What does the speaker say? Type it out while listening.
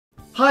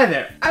Hi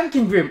there, I'm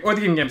KingJGrim, or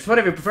the KingJGrim,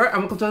 whatever you prefer, and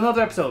welcome to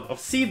another episode of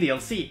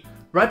CDLC,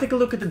 where I take a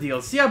look at the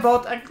DLC I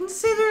bought and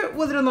consider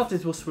whether or not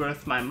it was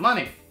worth my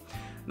money.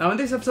 Now in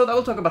this episode I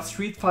will talk about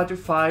Street Fighter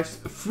V's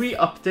free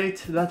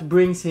update that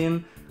brings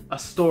in a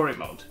story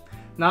mode.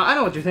 Now I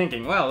know what you're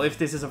thinking, well, if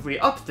this is a free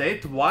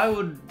update, why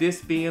would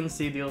this be in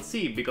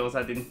CDLC, because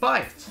I didn't buy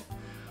it?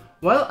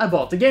 Well, I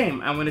bought the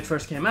game, and when it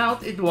first came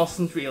out, it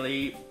wasn't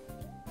really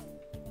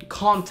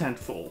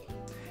contentful.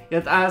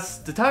 Yet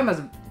as the time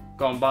has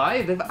gone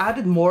by, they've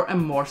added more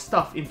and more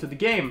stuff into the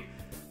game.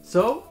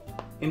 So,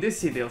 in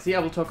this CDLC I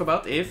will talk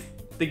about if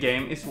the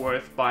game is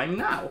worth buying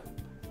now.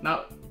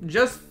 Now,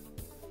 just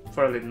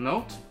for a little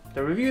note,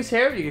 the review is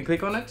here, you can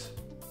click on it.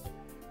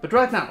 But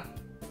right now,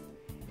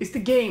 is the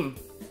game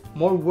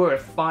more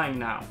worth buying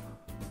now?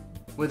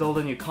 With all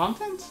the new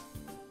content?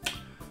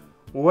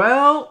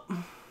 Well,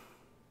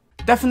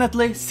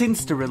 definitely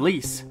since the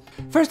release.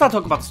 First I'll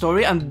talk about the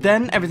story and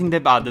then everything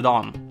they've added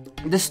on.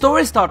 The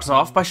story starts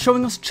off by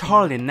showing us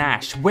Charlie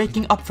Nash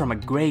waking up from a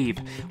grave,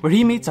 where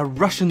he meets a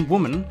Russian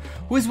woman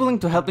who is willing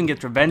to help him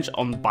get revenge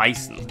on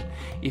Bison.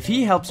 If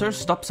he helps her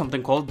stop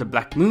something called the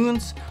Black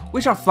Moons,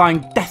 which are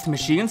flying death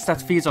machines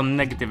that feeds on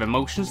negative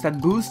emotions that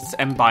boosts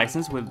M.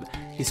 Bison's with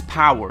his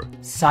power,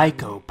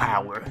 psycho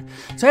power.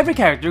 So every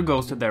character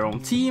goes to their own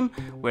team,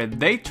 where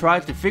they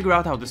try to figure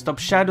out how to stop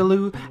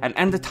Shadaloo and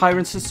end the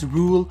Tyrant's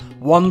rule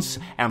once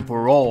and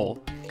for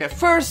all. Okay,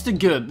 first the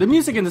good. The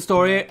music in the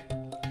story,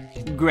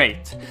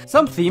 great.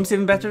 Some themes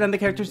even better than the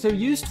characters they're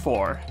used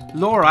for.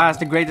 Laura is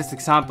the greatest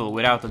example,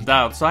 without a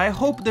doubt, so I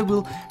hope they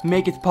will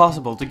make it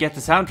possible to get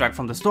the soundtrack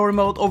from the story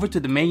mode over to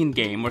the main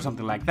game or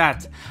something like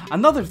that.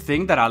 Another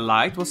thing that I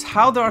liked was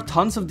how there are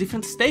tons of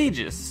different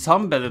stages,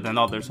 some better than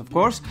others of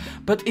course,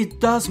 but it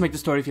does make the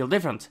story feel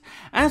different.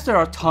 And there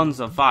are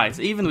tons of fights,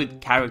 even with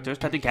characters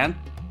that you can't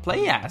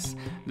play as.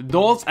 The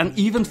dolls and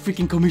even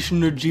freaking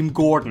Commissioner Jim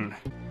Gordon.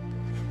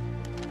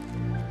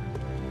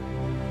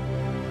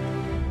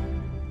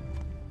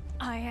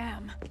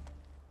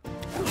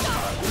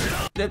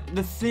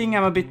 The thing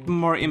I'm a bit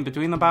more in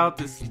between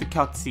about is the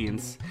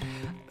cutscenes.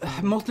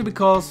 Mostly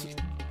because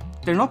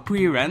they're not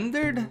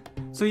pre-rendered,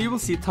 so you will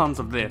see tons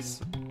of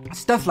this.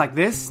 Stuff like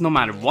this, no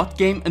matter what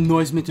game,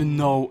 annoys me to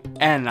no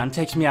end and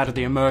takes me out of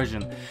the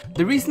immersion.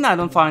 The reason I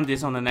don't find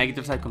this on the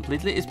negative side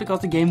completely is because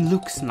the game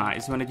looks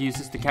nice when it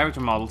uses the character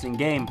models in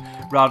game,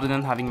 rather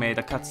than having made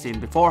a cutscene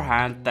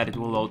beforehand that it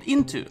will load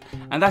into.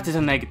 And that is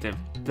a negative,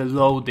 the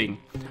loading.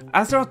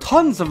 As there are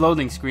tons of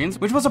loading screens,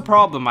 which was a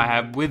problem I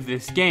have with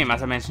this game,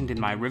 as I mentioned in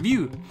my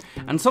review.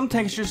 And some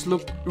textures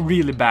look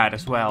really bad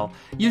as well,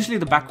 usually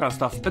the background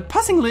stuff, but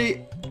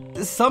puzzingly,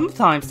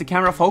 sometimes the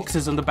camera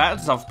focuses on the bad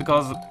stuff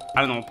because,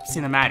 I don't know,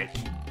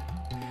 cinematic.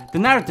 The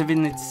narrative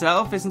in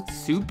itself isn't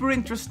super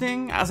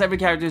interesting, as every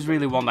character is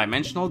really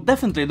one-dimensional,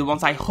 definitely the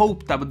ones I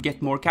hoped I would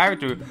get more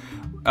character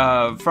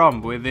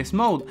from with this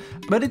mode,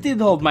 but it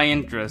did hold my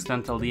interest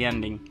until the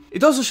ending.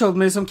 It also showed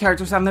me some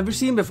characters I've never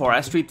seen before,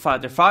 as Street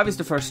Fighter V is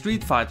the first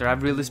Street Fighter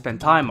I've really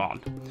spent time on.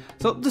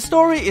 So the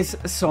story is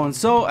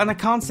so-and-so, and I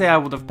can't say I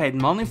would have paid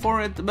money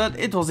for it, but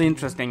it was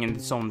interesting in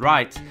its own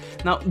right.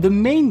 Now, the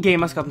main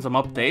game has gotten some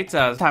updates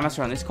as time has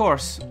run its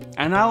course,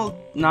 and I'll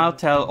now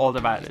tell all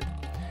about it.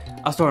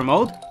 A story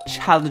mode,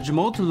 challenge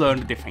mode to learn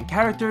the different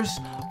characters,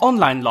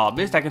 online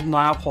lobbies that can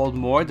now hold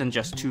more than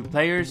just 2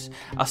 players,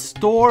 a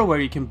store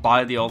where you can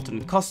buy the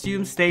alternate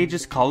costumes,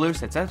 stages,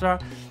 colors, etc.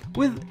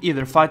 with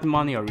either fight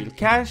money or real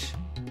cash,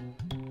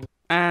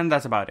 and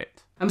that's about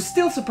it. I'm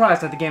still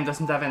surprised that the game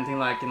doesn't have anything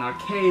like an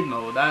arcade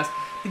mode, as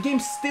the game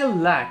still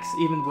lacks,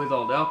 even with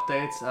all the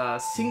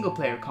updates, single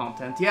player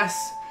content.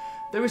 Yes,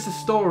 there is a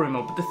story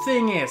mode, but the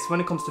thing is,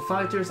 when it comes to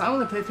fighters, I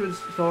only played through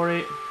the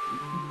story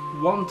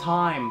one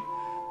time.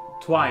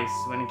 Twice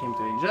when it came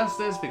to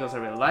Injustice, because I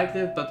really liked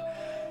it, but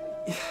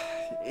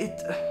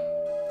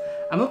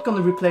I'm not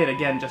gonna replay it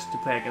again just to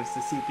play against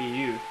the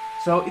CPU,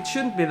 so it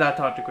shouldn't be that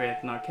hard to create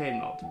an arcade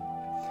mode.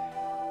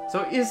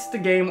 So is the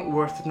game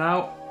worth it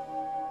now?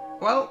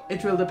 Well,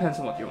 it really depends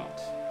on what you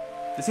want.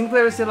 The single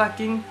player is still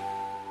lacking,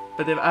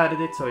 but they've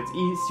added it so it's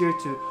easier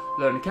to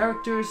learn the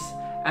characters,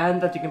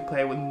 and that you can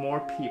play with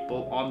more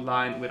people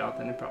online without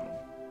any problem.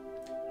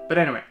 But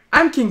anyway,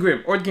 I'm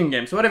KingJGrim, or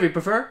KingJGrim, so whatever you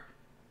prefer.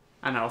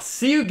 And I'll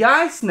see you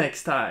guys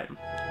next time!